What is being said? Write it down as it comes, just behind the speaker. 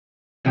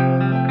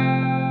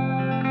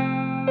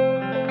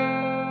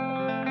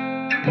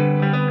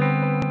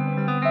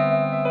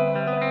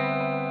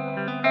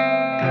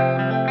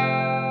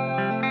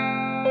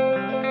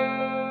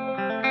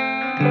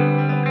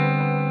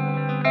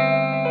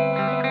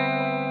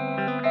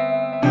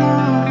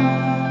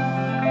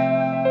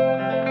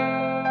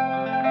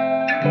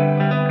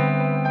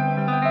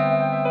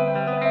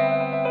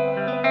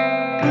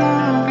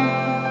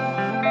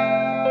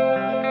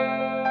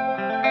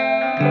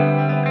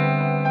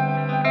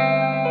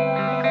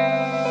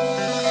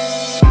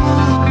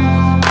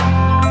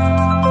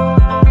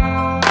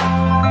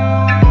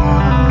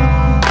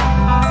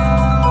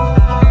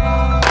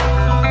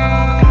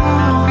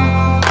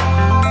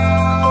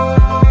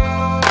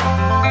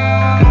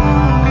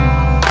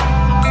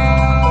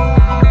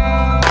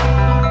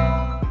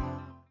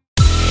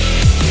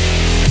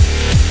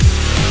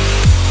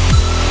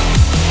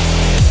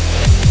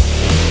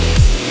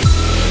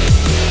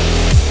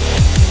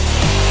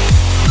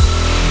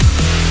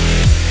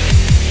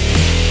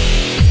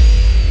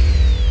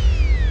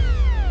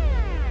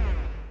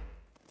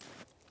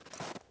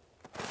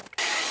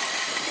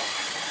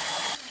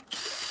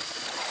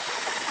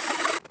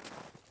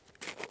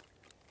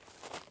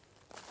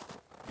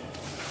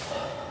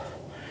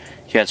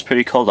Yeah, it's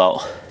pretty cold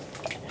out.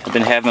 I've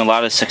been having a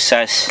lot of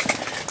success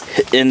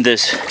in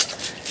this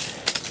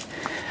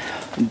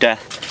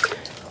depth.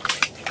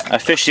 I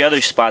fished the other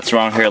spots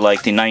around here,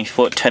 like the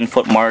 9-foot,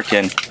 10-foot mark,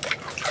 and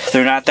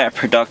they're not that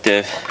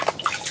productive.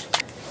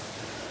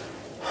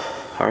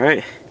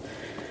 Alright.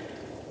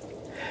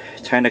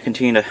 Time to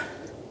continue to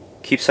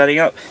keep setting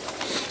up.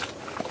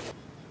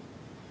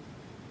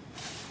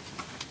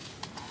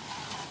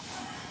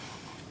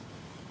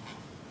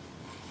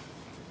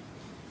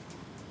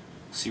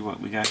 See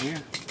what we got here.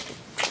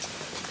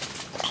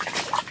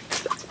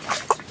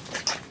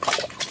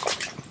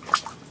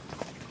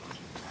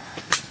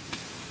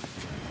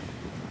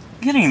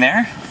 Getting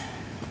there.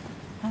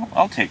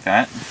 I'll take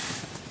that.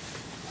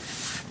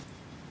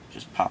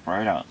 Just pop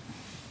right out.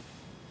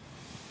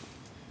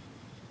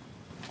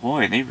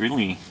 Boy, they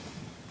really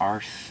are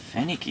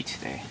finicky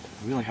today.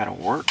 I really had to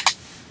work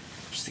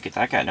just to get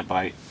that guy to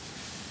bite.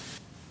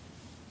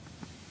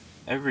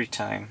 Every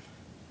time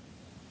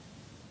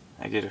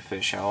I get a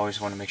fish, I always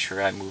want to make sure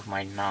I move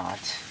my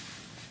knot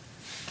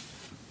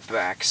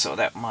back so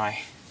that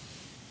my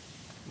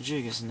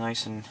jig is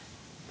nice and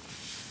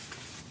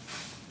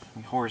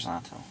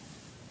horizontal.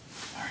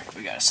 Alright,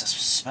 we got a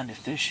suspended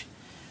fish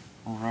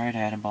right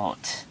at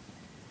about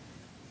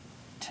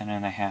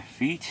 10.5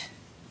 feet.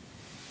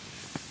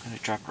 I'm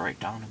gonna drop right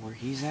down to where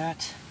he's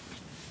at.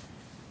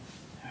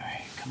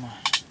 Alright, come on.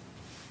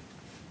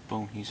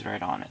 Boom, he's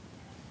right on it.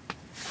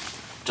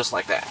 Just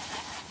like that.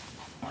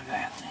 Look at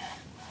that.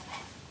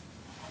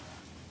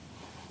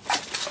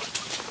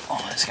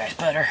 Oh, this guy's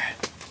better.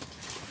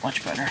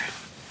 Much better.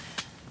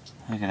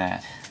 Look at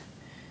that.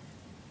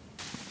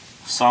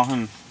 Saw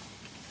him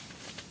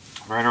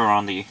right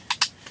around the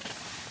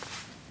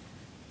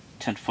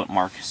 10-foot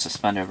mark,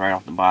 suspended right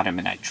off the bottom,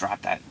 and I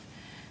dropped that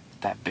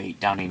bait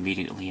down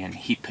immediately, and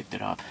he picked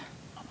it up.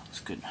 Oh, that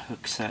was a good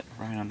hook set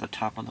right on the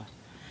top of the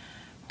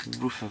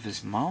roof of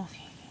his mouth.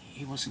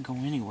 He wasn't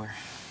going anywhere.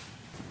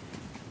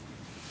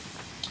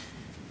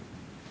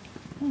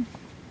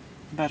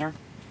 Better.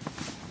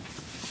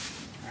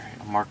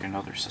 Alright, I'll mark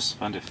another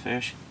suspended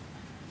fish.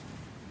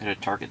 I'm gonna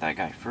target that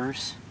guy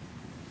first.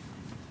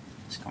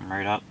 Let's come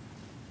right up.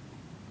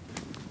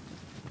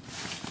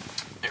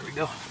 There we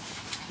go.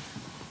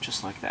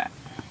 Just like that.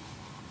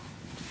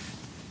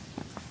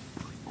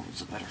 Oh,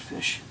 it's a better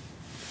fish.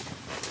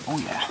 Oh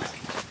yeah.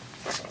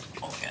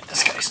 Oh yeah,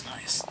 this guy's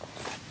nice.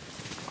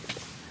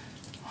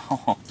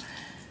 Oh.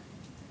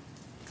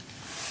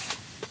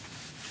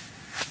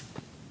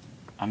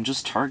 I'm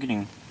just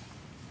targeting.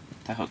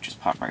 That hook just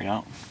popped right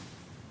out.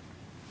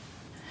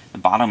 The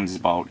bottom is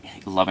about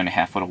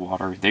 11.5 foot of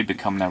water. They've been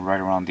coming out right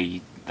around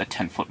the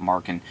 10-foot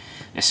mark, and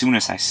as soon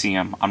as I see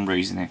them, I'm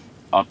raising it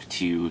up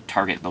to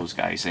target those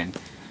guys, and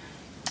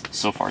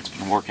so far it's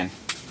been working.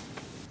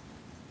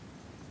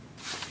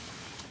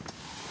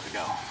 There we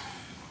go.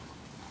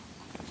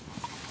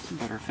 Some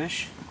better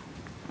fish.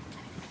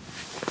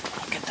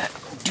 I'll get that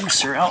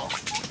deucer out.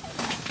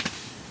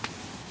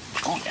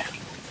 Oh yeah.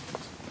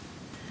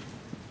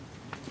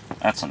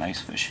 That's a nice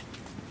fish.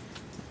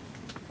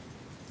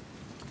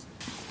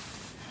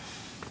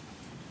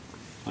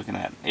 Look at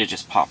that. It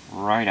just popped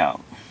right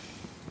out.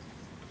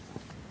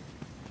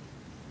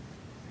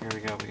 Here we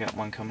go. We got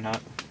one coming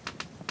up.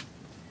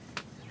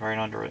 It's right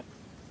under it.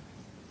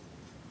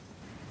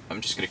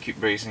 I'm just going to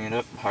keep raising it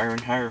up higher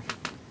and higher.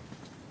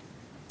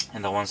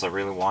 And the ones that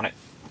really want it,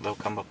 they'll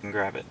come up and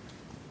grab it.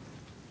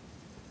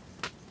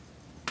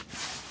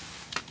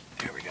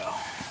 Here we go.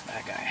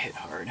 That guy hit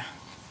hard.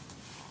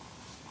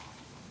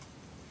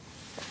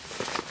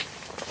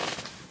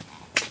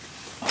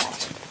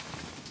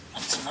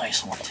 That's a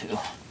nice one too.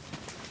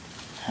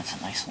 That's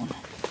a nice one.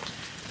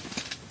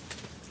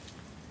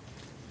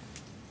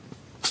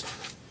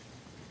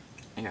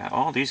 Yeah,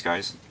 all these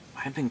guys,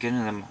 I've been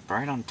getting them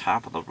right on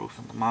top of the roof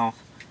of the mouth.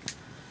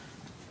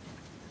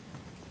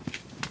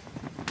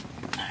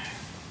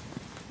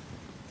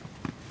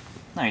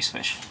 Nice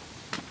fish.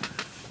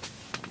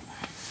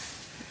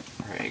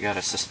 Alright, I got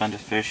a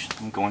suspended fish.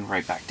 I'm going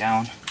right back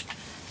down.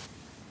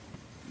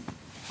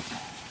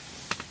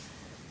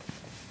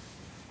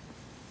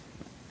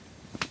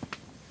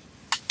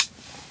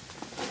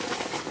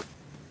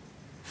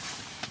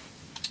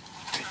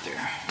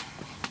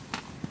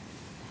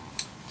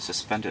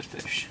 Suspended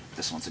fish.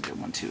 This one's a good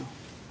one too.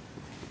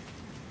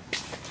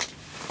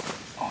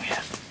 Oh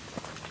yeah.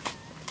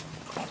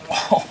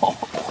 Oh,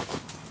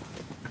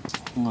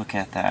 look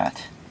at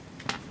that.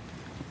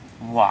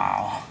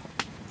 Wow.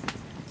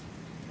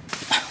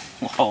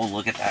 Oh,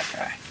 look at that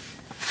guy.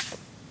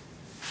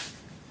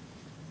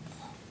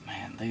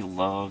 Man, they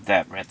love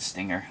that red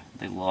stinger.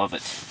 They love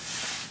it.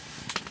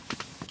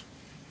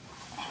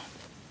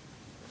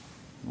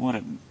 What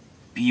a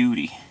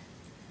beauty.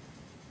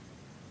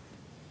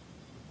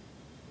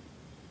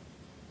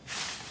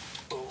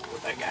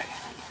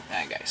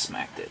 That guy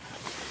smacked it.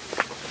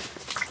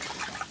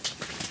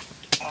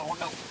 Oh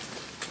no.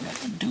 Got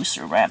the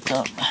deucer wrapped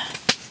up.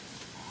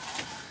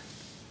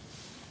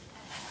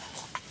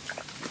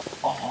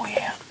 Oh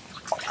yeah.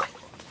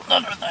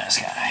 Another nice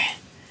guy.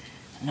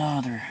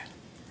 Another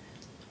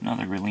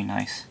Another really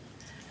nice.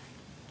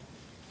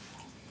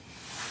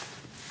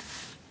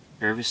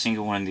 Every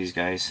single one of these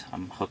guys,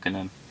 I'm hooking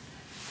them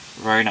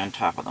right on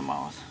top of the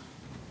mouth.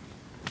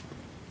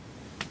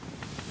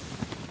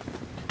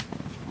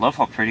 Love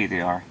how pretty they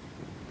are.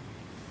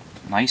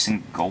 Nice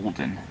and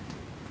golden.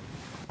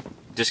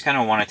 Just kind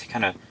of wanted to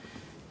kind of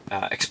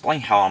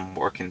explain how I'm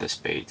working this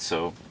bait.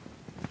 So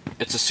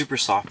it's a super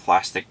soft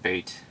plastic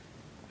bait.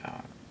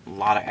 A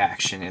lot of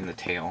action in the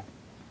tail.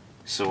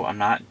 So I'm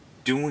not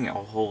doing a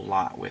whole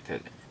lot with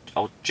it.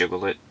 I'll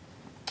jiggle it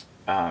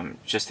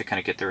just to kind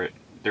of get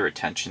their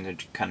attention,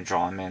 to kind of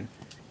draw them in.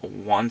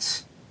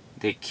 Once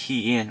they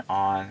key in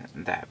on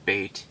that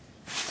bait,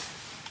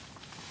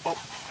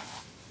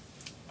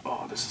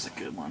 oh, this is a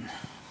good one.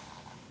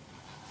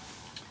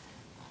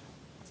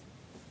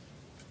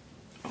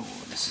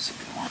 Oh, this is a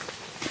good one.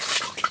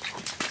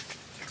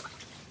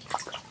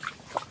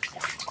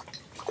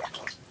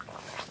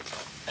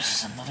 This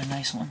is another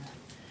nice one.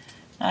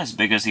 Not as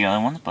big as the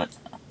other one, but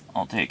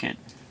I'll take it.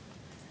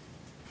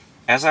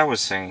 As I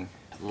was saying,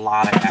 a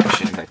lot of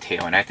action in that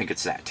tail, and I think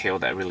it's that tail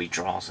that really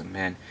draws them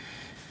in.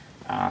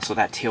 So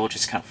that tail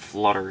just kind of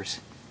flutters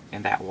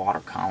in that water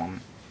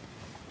column.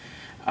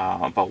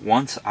 But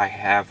once I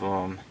have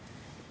them,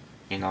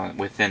 you know,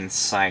 within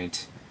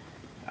sight,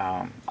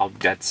 I'll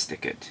dead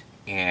stick it.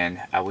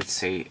 And I would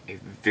say a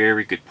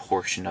very good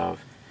portion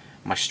of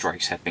my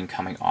strikes have been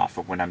coming off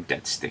of when I'm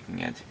dead sticking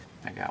it.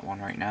 I got one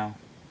right now.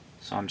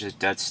 So I'm just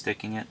dead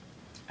sticking it,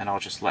 and I'll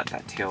just let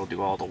that tail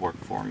do all the work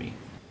for me.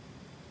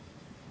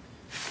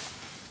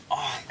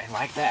 Oh, and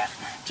like that.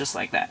 Just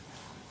like that.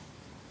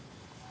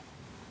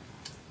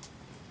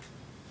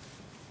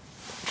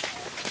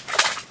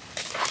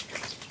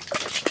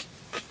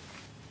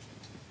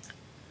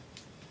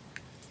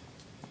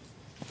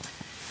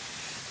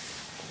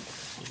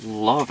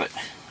 Love it.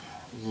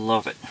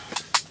 Love it.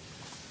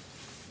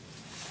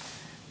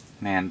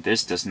 Man,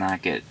 this does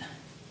not get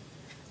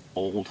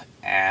old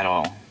at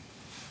all.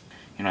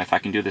 You know, if I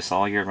can do this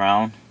all year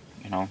round,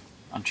 you know,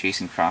 I'm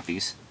chasing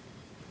crappies.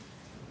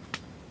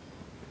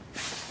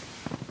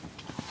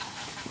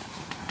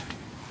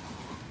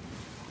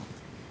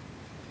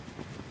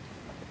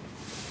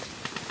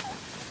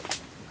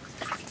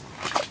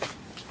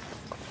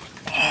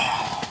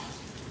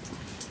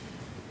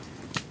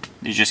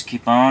 They just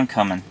keep on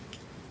coming.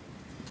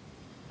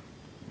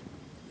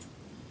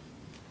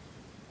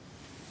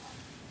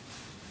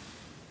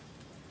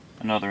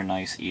 Another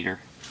nice eater.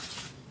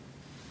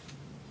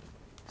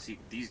 See,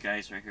 these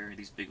guys right here,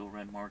 these big old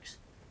red marks,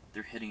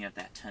 they're hitting at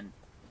that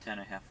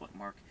 10.5 foot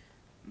mark.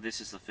 This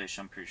is the fish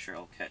I'm pretty sure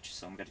I'll catch,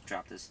 so I'm going to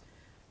drop this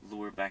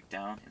lure back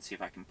down and see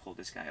if I can pull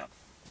this guy up.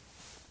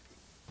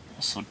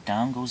 So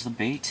down goes the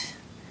bait.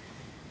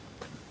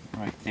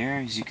 Right there,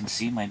 as you can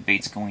see, my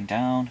bait's going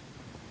down.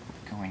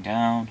 Going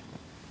down.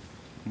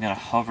 I'm going to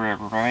hover it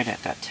right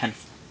at that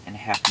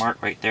 10.5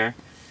 mark right there.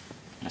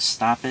 I'm going to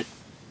stop it.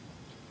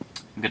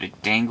 I'm going to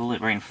dangle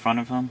it right in front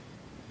of him.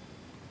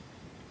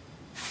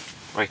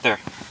 Right there.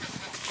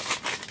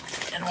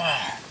 And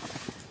wow.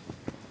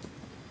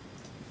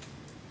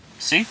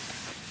 See?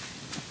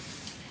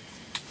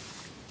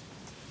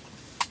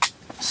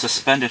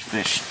 Suspended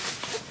fish.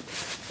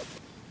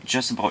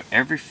 Just about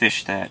every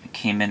fish that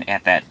came in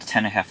at that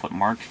 10.5 foot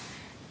mark,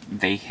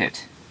 they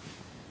hit.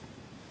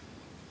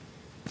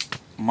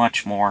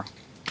 Much more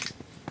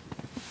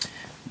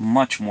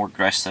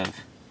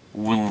aggressive,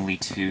 willingly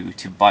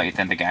to bite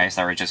than the guys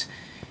that were just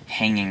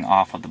hanging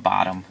off of the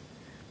bottom.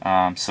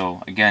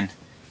 So again,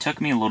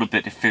 took me a little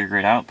bit to figure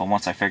it out, but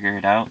once I figure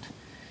it out,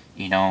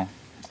 you know,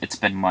 it's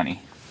been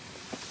money.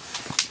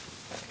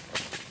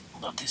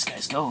 Let these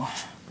guys go.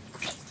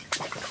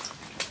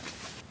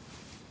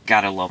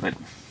 Gotta love it.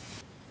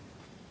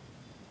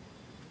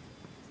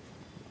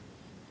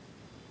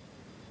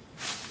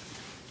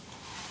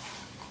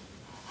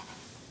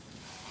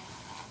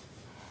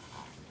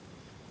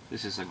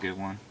 This is a good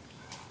one.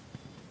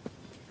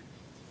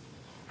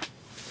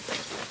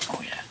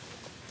 Oh yeah.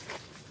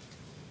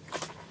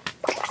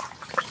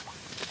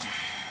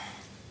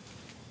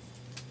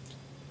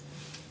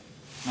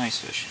 Nice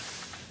fish.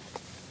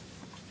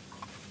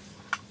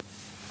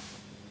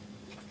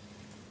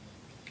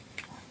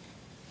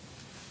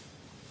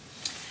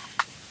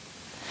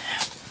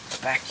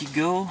 Back you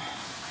go.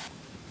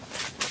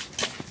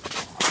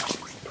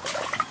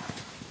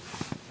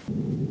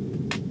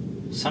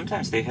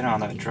 Sometimes they hit on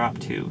that drop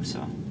too,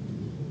 so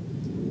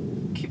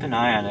keep an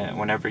eye on it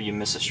whenever you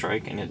miss a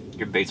strike and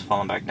your bait's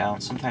falling back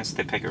down. Sometimes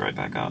they pick it right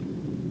back up.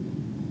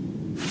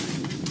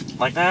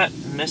 Like that,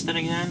 missed it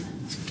again.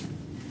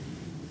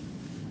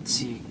 Let's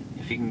see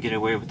if you can get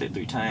away with it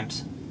 3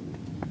 times.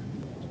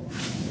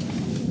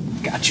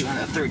 Got you on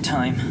that 3rd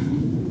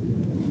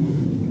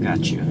time.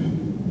 Got you.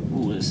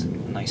 Ooh, this is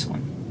a nice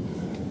one.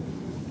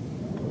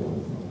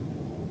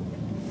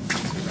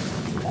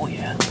 Oh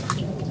yeah.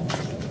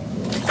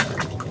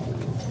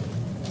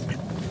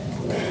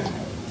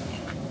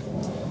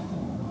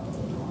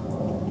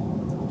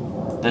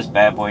 This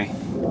bad boy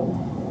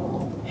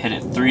hit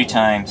it 3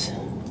 times.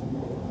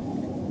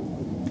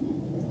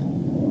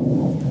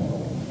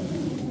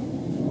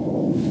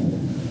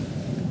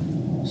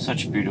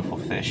 Such beautiful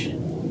fish.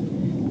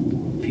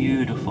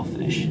 Beautiful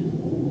fish.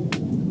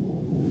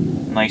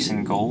 Nice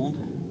and gold.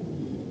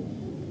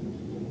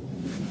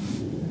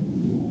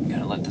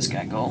 Gotta let this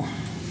guy go.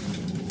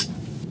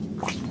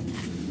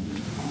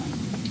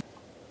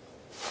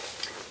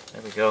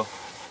 There we go.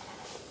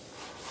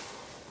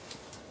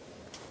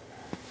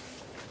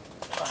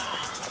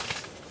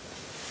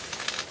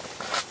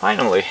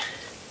 Finally,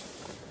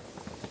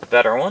 a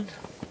better one.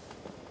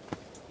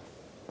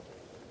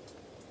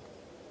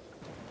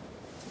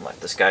 Let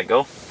this guy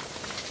go.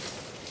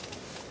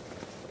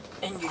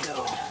 And you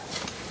go.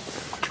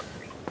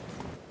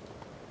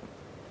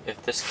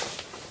 If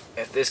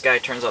this guy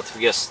turns out to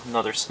be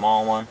another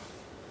small one,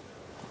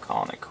 I'm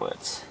calling it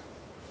quits.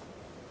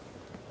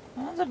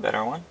 Well, that's a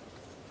better one.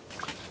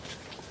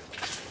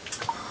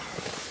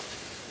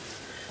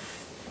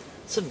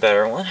 It's a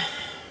better one.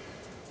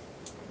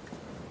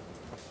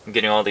 I'm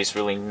getting all these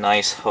really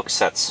nice hook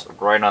sets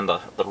right on the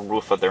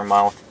roof of their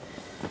mouth,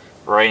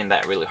 right in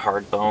that really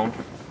hard bone,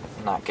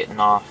 not getting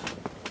off.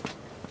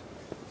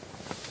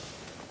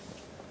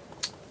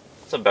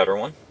 It's a better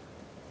one.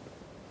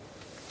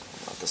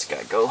 Let this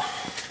guy go.